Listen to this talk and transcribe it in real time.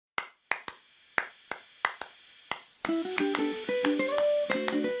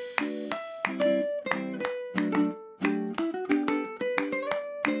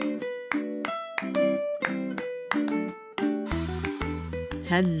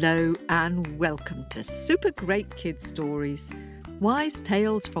Hello and welcome to Super Great Kids Stories, wise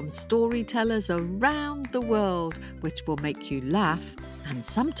tales from storytellers around the world which will make you laugh and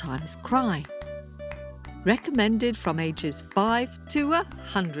sometimes cry. Recommended from ages 5 to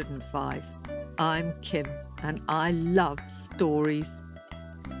 105. I'm Kim and I love stories.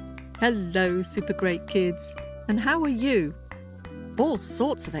 Hello Super Great Kids, and how are you? All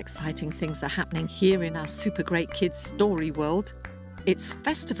sorts of exciting things are happening here in our Super Great Kids story world. It's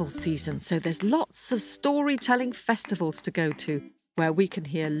festival season, so there's lots of storytelling festivals to go to, where we can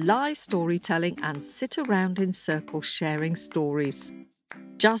hear live storytelling and sit around in circles sharing stories.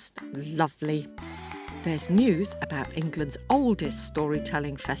 Just lovely. There's news about England's oldest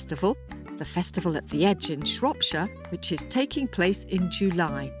storytelling festival, the Festival at the Edge in Shropshire, which is taking place in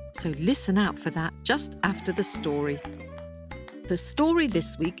July, so listen out for that just after the story. The story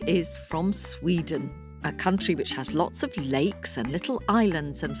this week is from Sweden, a country which has lots of lakes and little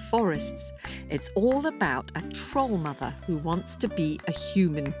islands and forests. It's all about a troll mother who wants to be a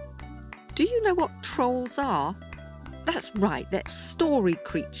human. Do you know what trolls are? That's right, they're story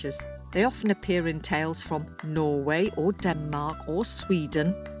creatures. They often appear in tales from Norway or Denmark or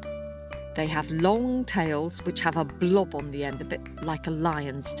Sweden. They have long tails which have a blob on the end of it, like a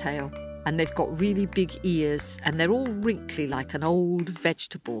lion's tail. And they've got really big ears and they're all wrinkly like an old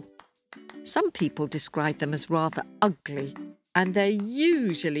vegetable. Some people describe them as rather ugly, and they're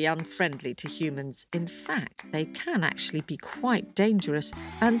usually unfriendly to humans. In fact, they can actually be quite dangerous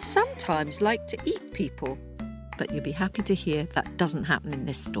and sometimes like to eat people. But you'll be happy to hear that doesn't happen in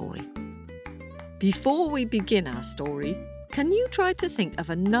this story. Before we begin our story, can you try to think of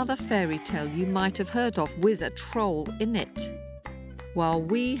another fairy tale you might have heard of with a troll in it? While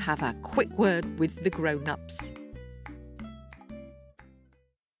we have a quick word with the grown-ups.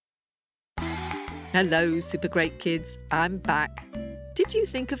 Hello, Super Great Kids. I'm back. Did you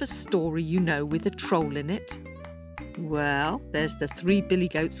think of a story you know with a troll in it? Well, there's the Three Billy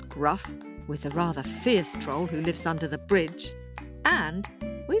Goats Gruff, with a rather fierce troll who lives under the bridge. And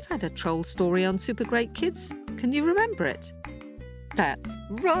we've had a troll story on Super Great Kids. Can you remember it? That's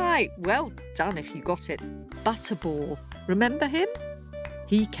right. Well done if you got it. Butterball. Remember him?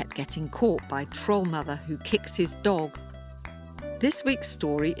 He kept getting caught by Troll Mother who kicked his dog. This week's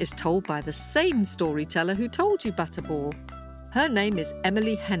story is told by the same storyteller who told you Butterball. Her name is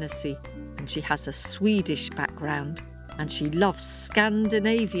Emily Hennessey, and she has a Swedish background, and she loves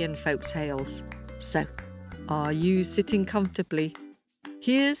Scandinavian folk tales. So, are you sitting comfortably?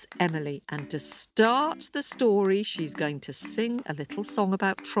 Here's Emily, and to start the story, she's going to sing a little song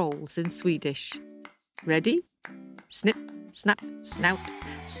about trolls in Swedish. Ready? Snip, snap, snout,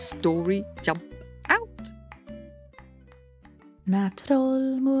 story jump out. När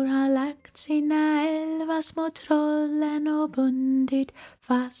trollmor har lagt sina 11 små trollen och bundit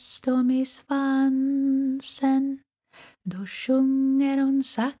fast dem i svansen, då sjunger hon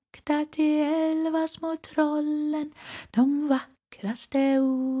sakta till 11 små trollen de vackraste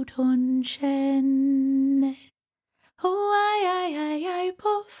ord hon känner. Oh, aj, aj, aj, aj,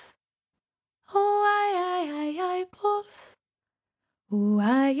 puff. Oh, aj, aj, aj, aj, puff. Oh,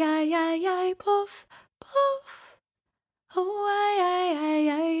 aj, aj, aj, aj, puff, puff. Oh, ay, ay, ay,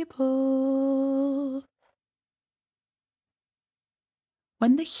 ay, puff.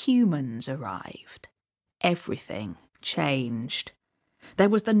 When the humans arrived, everything changed. There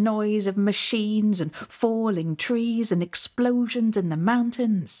was the noise of machines and falling trees and explosions in the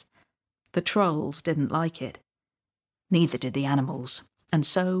mountains. The trolls didn't like it. Neither did the animals, and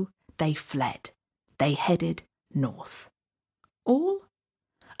so they fled. They headed north. All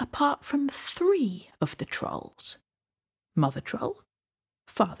apart from 3 of the trolls. Mother Troll,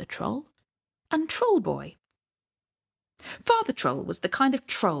 Father Troll, and Troll Boy. Father Troll was the kind of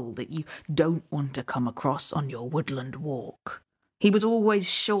troll that you don't want to come across on your woodland walk. He was always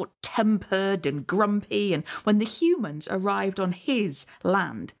short-tempered and grumpy, and when the humans arrived on his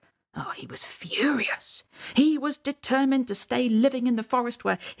land, he was furious. He was determined to stay living in the forest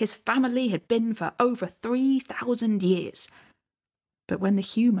where his family had been for over 3,000 years. But when the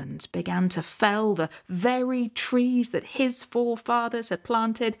humans began to fell the very trees that his forefathers had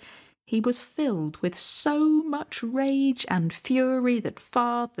planted, he was filled with so much rage and fury that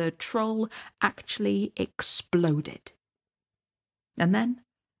Father Troll actually exploded. And then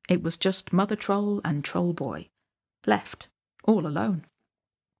it was just Mother Troll and Troll Boy, left all alone.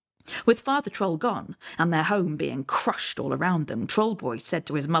 With Father Troll gone, and their home being crushed all around them, Troll Boy said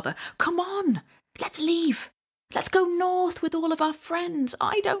to his mother, "Come on, let's leave. Let's go north with all of our friends.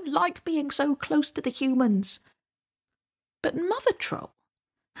 I don't like being so close to the humans. But Mother Troll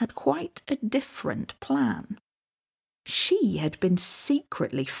had quite a different plan. She had been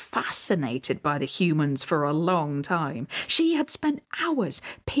secretly fascinated by the humans for a long time. She had spent hours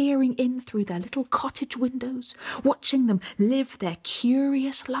peering in through their little cottage windows, watching them live their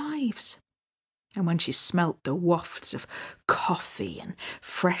curious lives. And when she smelt the wafts of coffee and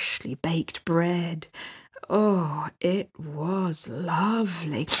freshly baked bread, oh, it was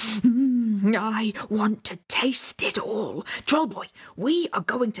lovely. I want to taste it all. Troll boy, we are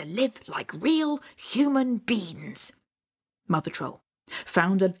going to live like real human beings. Mother Troll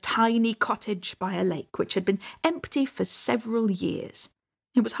found a tiny cottage by a lake which had been empty for several years.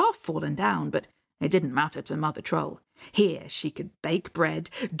 It was half fallen down, but it didn't matter to Mother Troll. Here she could bake bread,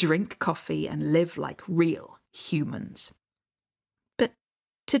 drink coffee, and live like real humans. But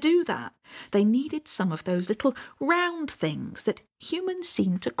to do that, they needed some of those little round things that humans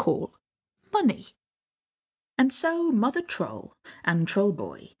seem to call money. And so Mother Troll and Troll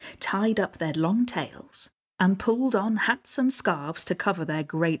Boy tied up their long tails and pulled on hats and scarves to cover their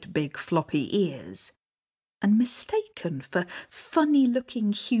great big floppy ears. And mistaken for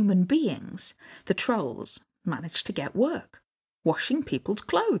funny-looking human beings, the trolls managed to get work, washing people's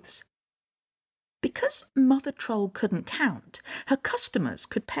clothes. Because Mother Troll couldn't count, her customers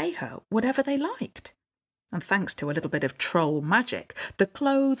could pay her whatever they liked. And thanks to a little bit of troll magic, the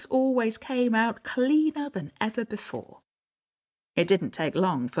clothes always came out cleaner than ever before. It didn't take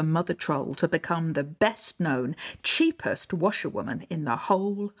long for Mother Troll to become the best-known, cheapest washerwoman in the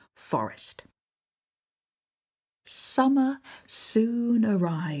whole forest. Summer soon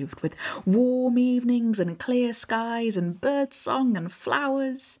arrived, with warm evenings and clear skies and birdsong and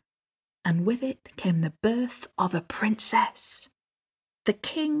flowers, and with it came the birth of a princess. The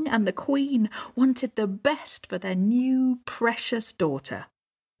king and the queen wanted the best for their new precious daughter,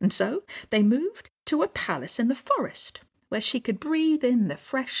 and so they moved to a palace in the forest, where she could breathe in the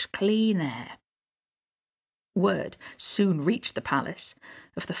fresh, clean air. Word soon reached the palace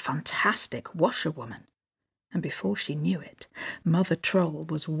of the fantastic washerwoman, and before she knew it, Mother Troll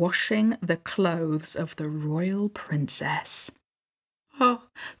was washing the clothes of the royal princess. Oh,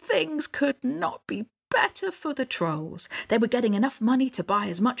 things could not be better for the trolls. They were getting enough money to buy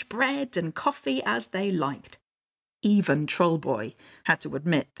as much bread and coffee as they liked. Even Troll Boy had to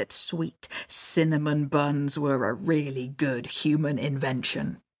admit that sweet cinnamon buns were a really good human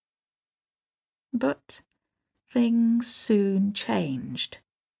invention. But things soon changed.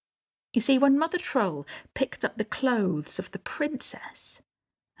 You see, when Mother Troll picked up the clothes of the princess,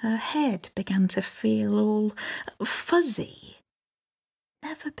 her head began to feel all fuzzy.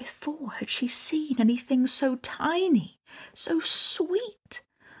 Never before had she seen anything so tiny, so sweet.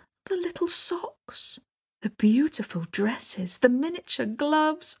 The little socks, the beautiful dresses, the miniature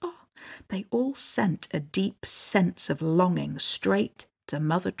gloves, oh, they all sent a deep sense of longing straight to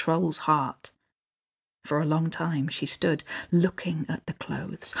Mother Troll's heart. For a long time she stood looking at the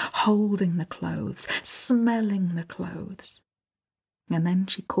clothes, holding the clothes, smelling the clothes. And then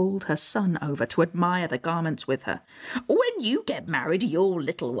she called her son over to admire the garments with her. "When you get married, your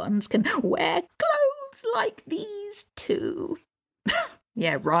little ones can wear clothes like these too."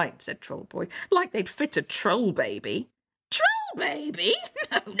 "Yeah, right," said Troll Boy, "like they'd fit a troll baby." "Troll baby?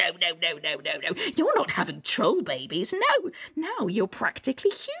 No. You're not having troll babies. No, now you're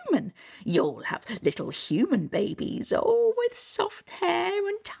practically human. You'll have little human babies, all with soft hair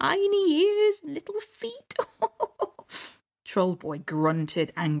and tiny ears and little feet." Troll Boy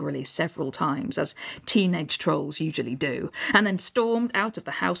grunted angrily several times, as teenage trolls usually do, and then stormed out of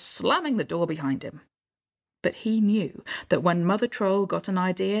the house, slamming the door behind him. But he knew that when Mother Troll got an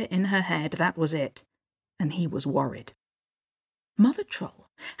idea in her head, that was it, and he was worried. Mother Troll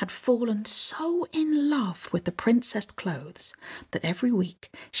had fallen so in love with the princess clothes that every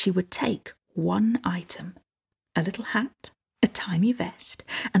week she would take one item, a little hat, a tiny vest,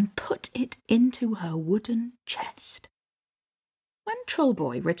 and put it into her wooden chest. When Troll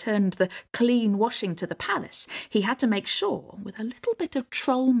Boy returned the clean washing to the palace, he had to make sure, with a little bit of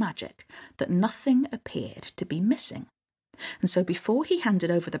troll magic, that nothing appeared to be missing. And so before he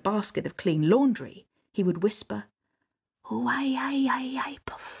handed over the basket of clean laundry, he would whisper, "Hoo-ay-ay-ay-ay,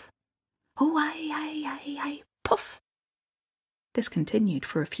 puff! Hoo-ay-ay-ay-ay, puff!" This continued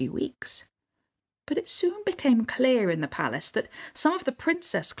for a few weeks. But it soon became clear in the palace that some of the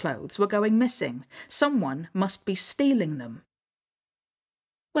princess clothes were going missing. Someone must be stealing them.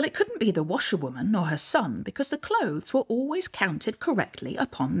 Well, it couldn't be the washerwoman or her son, because the clothes were always counted correctly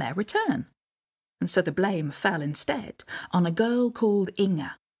upon their return. And so the blame fell instead on a girl called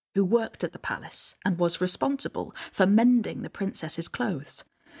Inga, who worked at the palace and was responsible for mending the princess's clothes.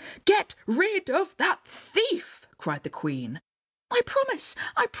 "Get rid of that thief!" cried the queen. I promise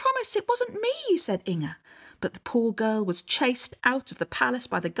it wasn't me," said Inga. But the poor girl was chased out of the palace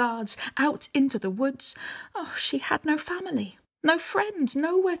by the guards, out into the woods. Oh, she had no family, no friends,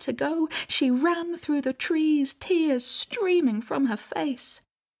 nowhere to go. She ran through the trees, tears streaming from her face.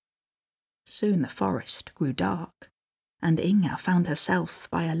 Soon the forest grew dark, and Inga found herself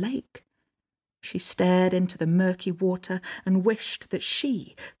by a lake. She stared into the murky water and wished that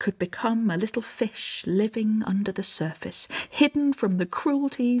she could become a little fish living under the surface, hidden from the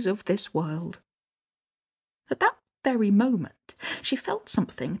cruelties of this world. At that very moment, she felt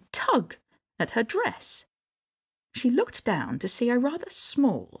something tug at her dress. She looked down to see a rather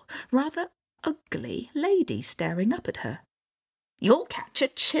small, rather ugly lady staring up at her. "You'll catch a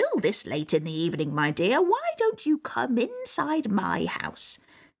chill this late in the evening, my dear. Why don't you come inside my house?"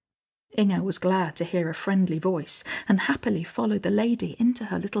 Inga was glad to hear a friendly voice and happily followed the lady into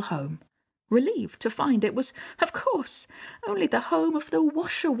her little home, relieved to find it was, of course, only the home of the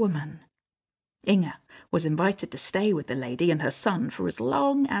washerwoman. Inga was invited to stay with the lady and her son for as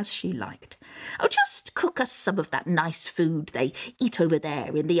long as she liked. "Oh, just cook us some of that nice food they eat over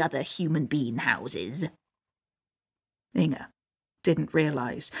there in the other human being houses." Inga didn't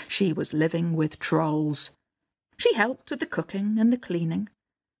realise she was living with trolls. She helped with the cooking and the cleaning.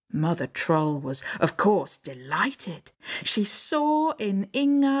 Mother Troll was, of course, delighted. She saw in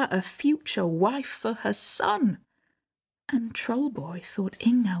Inga a future wife for her son. And Troll Boy thought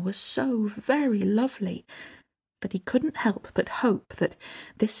Inga was so very lovely that he couldn't help but hope that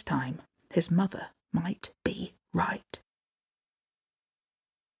this time his mother might be right.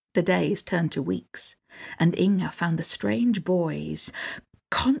 The days turned to weeks, and Inga found the strange boy's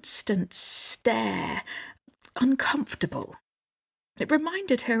constant stare uncomfortable. It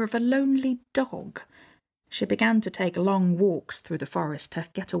reminded her of a lonely dog. She began to take long walks through the forest to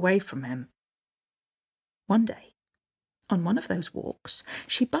get away from him. One day, on one of those walks,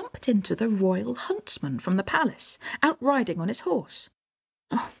 she bumped into the royal huntsman from the palace, out riding on his horse.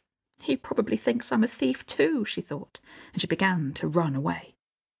 "Oh, he probably thinks I'm a thief too," she thought, and she began to run away.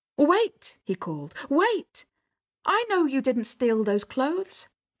 "Wait," he called, "wait! I know you didn't steal those clothes.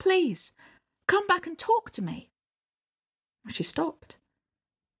 Please, come back and talk to me." She stopped.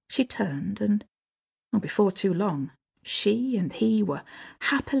 She turned and, before too long, she and he were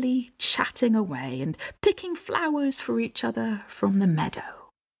happily chatting away and picking flowers for each other from the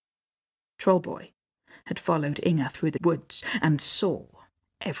meadow. Trollboy had followed Inga through the woods and saw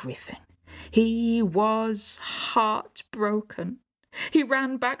everything. He was heartbroken. He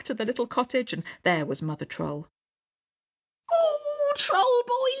ran back to the little cottage, and there was Mother Troll. "Oh,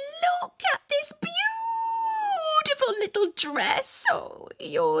 Trollboy, look at this beautiful little dress. Oh,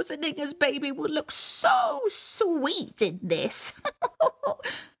 yours and Inga's baby will look so sweet in this."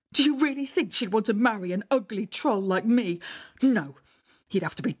 "Do you really think she'd want to marry an ugly troll like me? No, he'd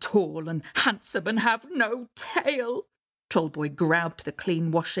have to be tall and handsome and have no tail." Trollboy grabbed the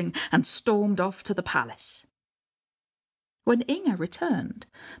clean washing and stormed off to the palace. When Inga returned,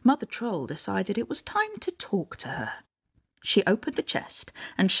 Mother Troll decided it was time to talk to her. She opened the chest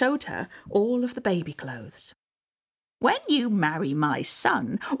and showed her all of the baby clothes. "When you marry my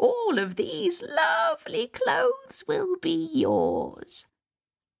son, all of these lovely clothes will be yours."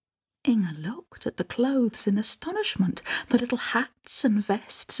 Inga looked at the clothes in astonishment, the little hats and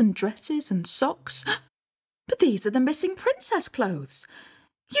vests and dresses and socks. "But these are the missing princess clothes.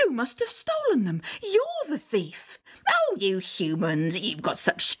 You must have stolen them. You're the thief." "Oh, you humans, you've got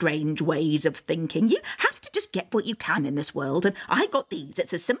such strange ways of thinking. You have to just get what you can in this world, and I got these.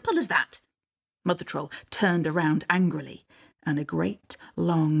 It's as simple as that." Mother Troll turned around angrily, and a great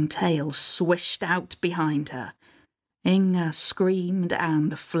long tail swished out behind her. Inga screamed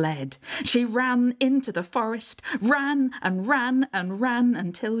and fled. She ran into the forest, ran and ran and ran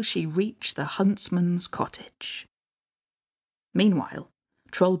until she reached the huntsman's cottage. Meanwhile,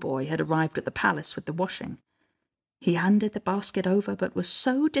 Trollboy had arrived at the palace with the washing. He handed the basket over, but was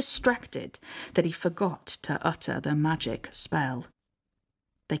so distracted that he forgot to utter the magic spell.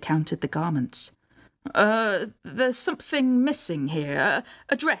 They counted the garments. There's something missing here.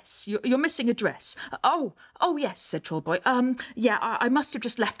 A dress. You're missing a dress." Oh, yes," said Trollboy. Yeah, I must have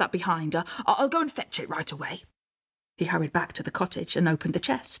just left that behind. I'll go and fetch it right away." He hurried back to the cottage and opened the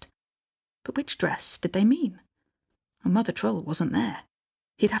chest. But which dress did they mean? Mother Troll wasn't there.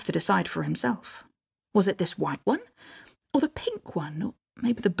 He'd have to decide for himself. Was it this white one? Or the pink one? Or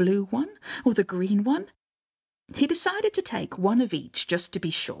maybe the blue one? Or the green one? He decided to take one of each just to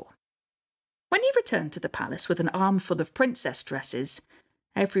be sure. When he returned to the palace with an armful of princess dresses,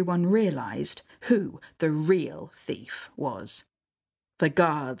 everyone realised who the real thief was. The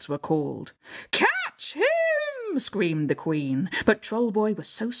guards were called. "Catch him!" screamed the Queen, but Trollboy was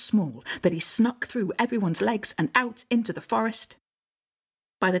so small that he snuck through everyone's legs and out into the forest.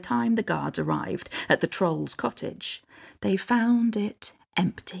 By the time the guards arrived at the troll's cottage, they found it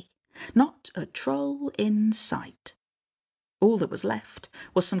empty, not a troll in sight. All that was left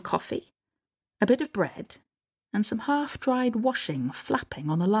was some coffee, a bit of bread, and some half-dried washing flapping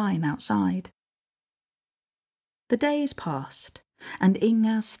on the line outside. The days passed, and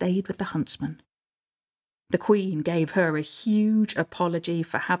Inga stayed with the huntsman. The Queen gave her a huge apology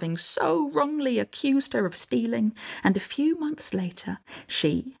for having so wrongly accused her of stealing, and a few months later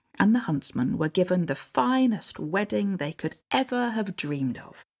she and the huntsman were given the finest wedding they could ever have dreamed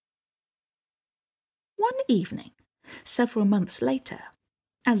of. One evening, several months later,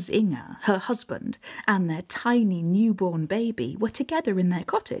 as Inga, her husband, and their tiny newborn baby were together in their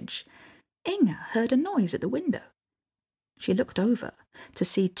cottage, Inga heard a noise at the window. She looked over to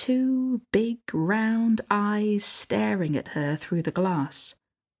see two big round eyes staring at her through the glass.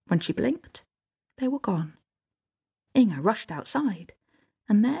 When she blinked, they were gone. Inga rushed outside,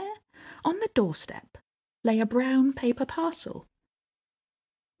 and there, on the doorstep, lay a brown paper parcel.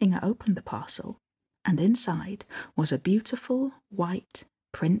 Inga opened the parcel, and inside was a beautiful white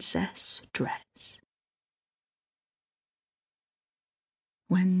princess dress.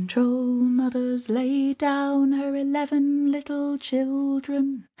 When Troll mothers laid down her 11 little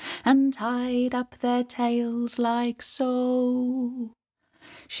children and tied up their tails like so,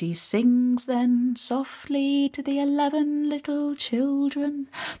 she sings then softly to the 11 little children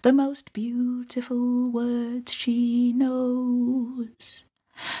the most beautiful words she knows.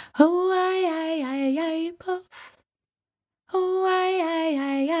 Oh, I, puff. Oh,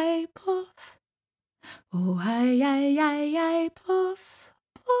 I, puff. Oh, I, puff.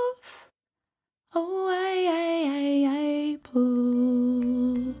 Puff. Oh, I, puff.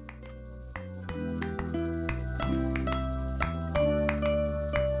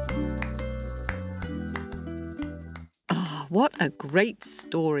 Ah, what a great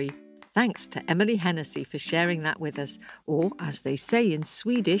story. Thanks to Emily Hennessey for sharing that with us, or as they say in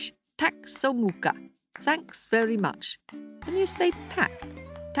Swedish, tack so mycket. Thanks very much. Can you say tack?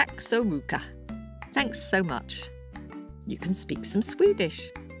 Tack so mycket. Thanks so much. You can speak some Swedish.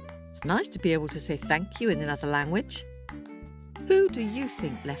 It's nice to be able to say thank you in another language. Who do you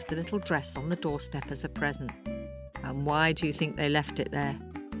think left the little dress on the doorstep as a present? And why do you think they left it there?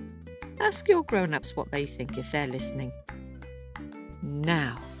 Ask your grown-ups what they think if they're listening.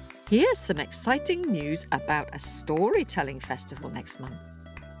 Now, here's some exciting news about a storytelling festival next month.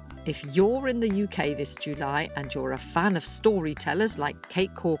 If you're in the UK this July and you're a fan of storytellers like Kate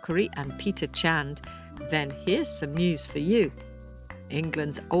Corkery and Peter Chand, then here's some news for you.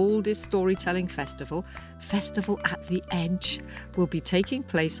 England's oldest storytelling festival, Festival at the Edge, will be taking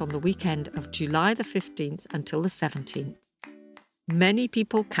place on the weekend of July the 15th until the 17th. Many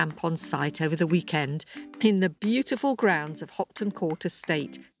people camp on site over the weekend in the beautiful grounds of Hopton Court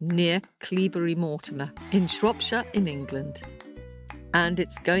Estate near Cleobury Mortimer in Shropshire in England. And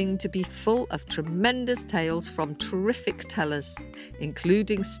it's going to be full of tremendous tales from terrific tellers,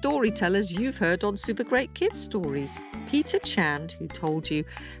 including storytellers you've heard on Super Great Kids Stories. Peter Chand, who told you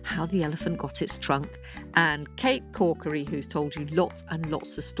how the elephant got its trunk, and Kate Corkery, who's told you lots and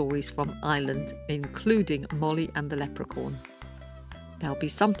lots of stories from Ireland, including Molly and the Leprechaun. There'll be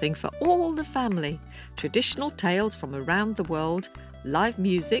something for all the family. Traditional tales from around the world, live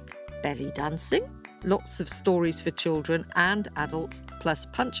music, belly dancing, lots of stories for children and adults, plus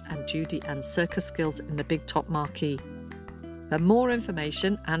Punch and Judy and circus skills in the big top marquee. For more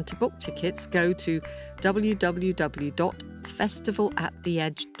information and to book tickets, go to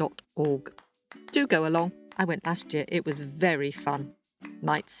www.festivalattheedge.org. Do go along. I went last year. It was very fun.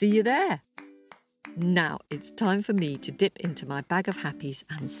 Might see you there. Now it's time for me to dip into my bag of happies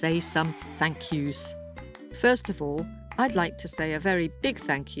and say some thank yous. First of all, I'd like to say a very big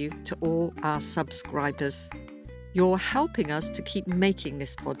thank you to all our subscribers. You're helping us to keep making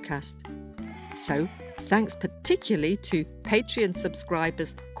this podcast. So, thanks particularly to Patreon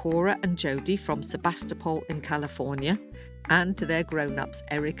subscribers Cora and Jody from Sebastopol in California, and to their grown-ups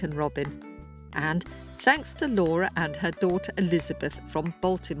Eric and Robin. And thanks to Laura and her daughter Elizabeth from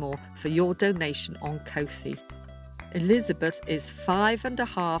Baltimore for your donation on Ko-fi. Elizabeth is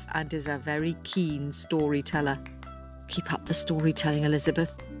 5.5 and is a very keen storyteller. Keep up the storytelling,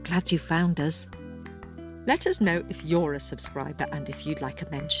 Elizabeth. Glad you found us. Let us know if you're a subscriber and if you'd like a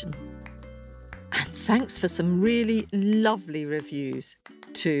mention. And thanks for some really lovely reviews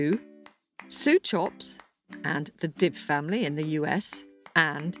to Sue Chops and the Dib family in the US,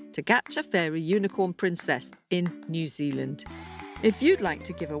 and To Catch a Fairy Unicorn Princess in New Zealand. If you'd like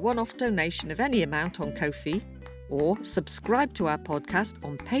to give a one-off donation of any amount on Ko-fi, or subscribe to our podcast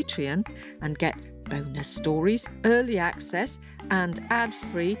on Patreon and get bonus stories, early access and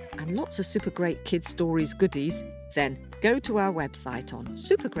ad-free and lots of Super Great Kids Stories goodies, then go to our website on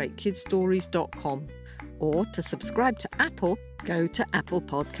supergreatkidsstories.com, or to subscribe to Apple, go to Apple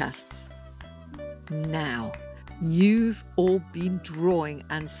Podcasts. Now, you've all been drawing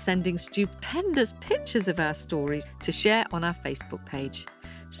and sending stupendous pictures of our stories to share on our Facebook page.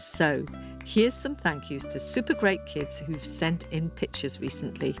 So, here's some thank yous to Super Great Kids who've sent in pictures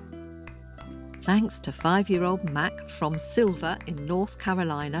recently. Thanks to 5-year-old Mac from Silver in North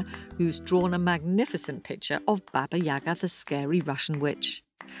Carolina, who's drawn a magnificent picture of Baba Yaga, the scary Russian witch.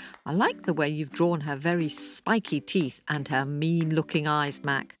 I like the way you've drawn her very spiky teeth and her mean-looking eyes,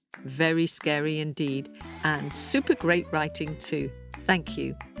 Mac. Very scary indeed, and super great writing too. Thank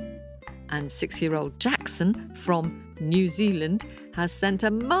you. And 6-year-old Jackson from New Zealand has sent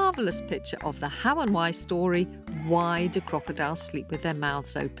a marvellous picture of the How and Why story, Why Do Crocodiles Sleep with Their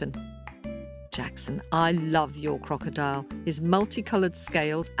Mouths Open? Jackson, I love your crocodile, his multicoloured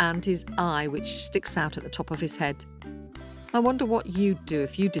scales and his eye which sticks out at the top of his head. I wonder what you'd do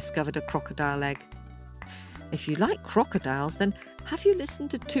if you discovered a crocodile egg. If you like crocodiles, then have you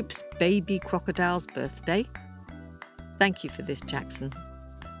listened to Toop's baby crocodile's birthday? Thank you for this, Jackson.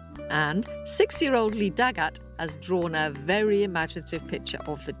 And 6-year-old Lee Daggett has drawn a very imaginative picture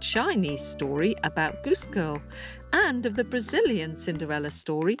of the Chinese story about Goose Girl and of the Brazilian Cinderella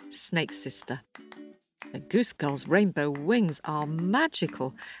story, Snake Sister. The Goose Girl's rainbow wings are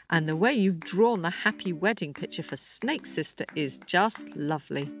magical, and the way you've drawn the happy wedding picture for Snake Sister is just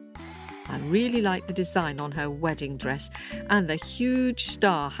lovely. I really like the design on her wedding dress and the huge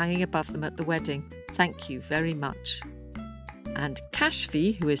star hanging above them at the wedding. Thank you very much. And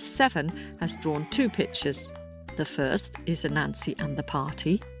Kashfi, who is 7, has drawn 2 pictures. The first is Anansi and the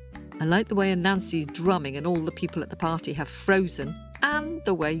party. I like the way Anansi's drumming and all the people at the party have frozen, and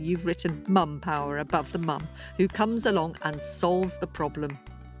the way you've written Mum Power above the mum, who comes along and solves the problem.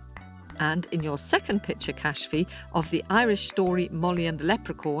 And in your second picture, Kashfi, of the Irish story Molly and the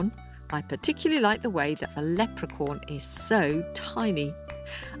Leprechaun, I particularly like the way that the leprechaun is so tiny.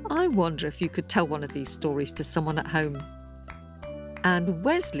 I wonder if you could tell one of these stories to someone at home. And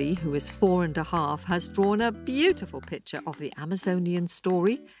Wesley, who is 4.5, has drawn a beautiful picture of the Amazonian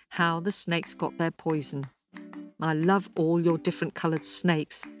story, How the Snakes Got Their Poison. I love all your different coloured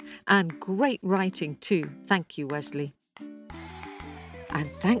snakes, and great writing too. Thank you, Wesley. And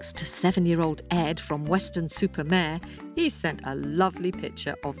thanks to 7-year-old Ed from Western Supermare, he sent a lovely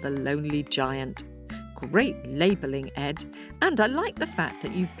picture of the Lonely Giant. Great labelling, Ed, and I like the fact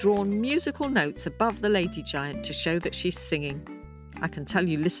that you've drawn musical notes above the Lady Giant to show that she's singing. I can tell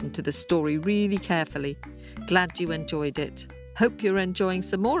you listened to the story really carefully. Glad you enjoyed it. Hope you're enjoying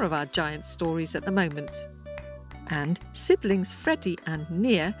some more of our giant stories at the moment. And siblings Freddie and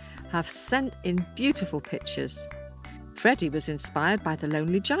Nia have sent in beautiful pictures. Freddie was inspired by the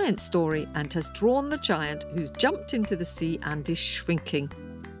Lonely Giant story and has drawn the giant who's jumped into the sea and is shrinking.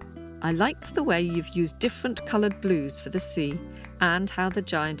 I like the way you've used different coloured blues for the sea and how the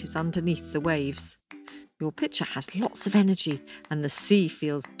giant is underneath the waves. Your picture has lots of energy and the sea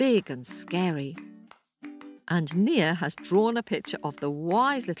feels big and scary. And Nia has drawn a picture of the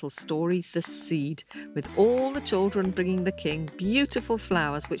wise little story, The Seed, with all the children bringing the king beautiful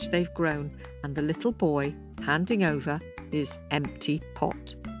flowers which they've grown, and the little boy handing over his empty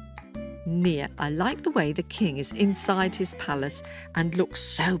pot. Nia, I like the way the king is inside his palace and looks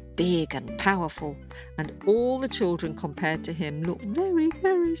so big and powerful, and all the children compared to him look very,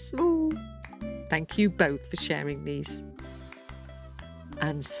 very small. Thank you both for sharing these.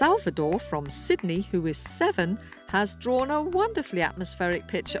 And Salvador from Sydney, who is 7, has drawn a wonderfully atmospheric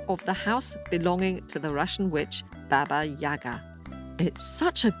picture of the house belonging to the Russian witch Baba Yaga. It's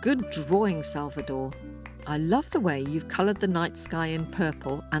such a good drawing, Salvador. I love the way you've coloured the night sky in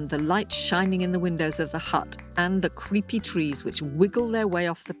purple and the light shining in the windows of the hut and the creepy trees which wiggle their way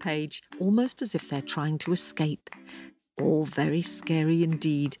off the page almost as if they're trying to escape. All very scary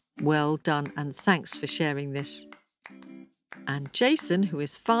indeed. Well done, and thanks for sharing this. And Jason, who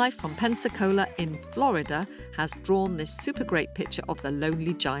is 5 from Pensacola in Florida, has drawn this super great picture of the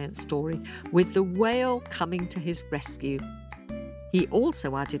Lonely Giant story with the whale coming to his rescue. He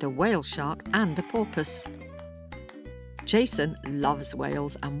also added a whale shark and a porpoise. Jason loves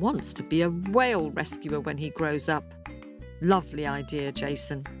whales and wants to be a whale rescuer when he grows up. Lovely idea,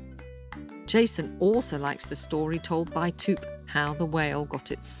 Jason. Jason also likes the story told by Toop, How the Whale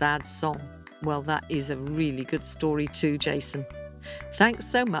Got Its Sad Song. Well, that is a really good story too, Jason. Thanks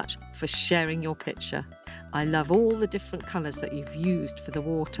so much for sharing your picture. I love all the different colours that you've used for the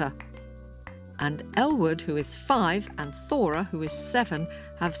water. And Elwood, who is 5, and Thora, who is 7,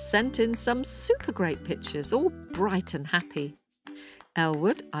 have sent in some super great pictures, all bright and happy.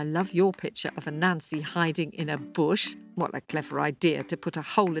 Elwood, I love your picture of a Nancy hiding in a bush. What a clever idea to put a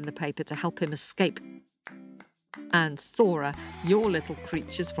hole in the paper to help him escape. And Thora, your little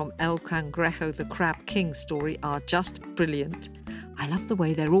creatures from El Cangrejo the Crab King story are just brilliant. I love the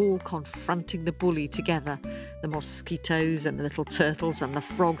way they're all confronting the bully together. The mosquitoes and the little turtles and the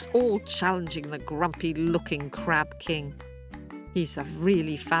frogs all challenging the grumpy-looking Crab King. He's a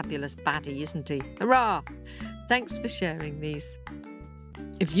really fabulous baddie, isn't he? Hurrah! Thanks for sharing these.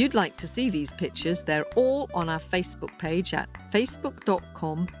 If you'd like to see these pictures, they're all on our Facebook page at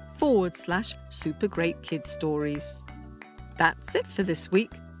facebook.com/supergreatkidsstories. That's it for this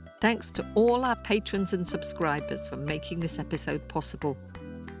week. Thanks to all our patrons and subscribers for making this episode possible.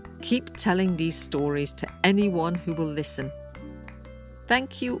 Keep telling these stories to anyone who will listen.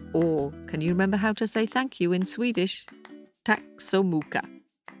 Thank you all. Can you remember how to say thank you in Swedish? Tack så mycket.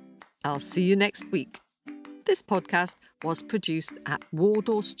 I'll see you next week. This podcast was produced at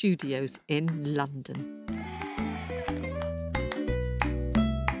Wardour Studios in London.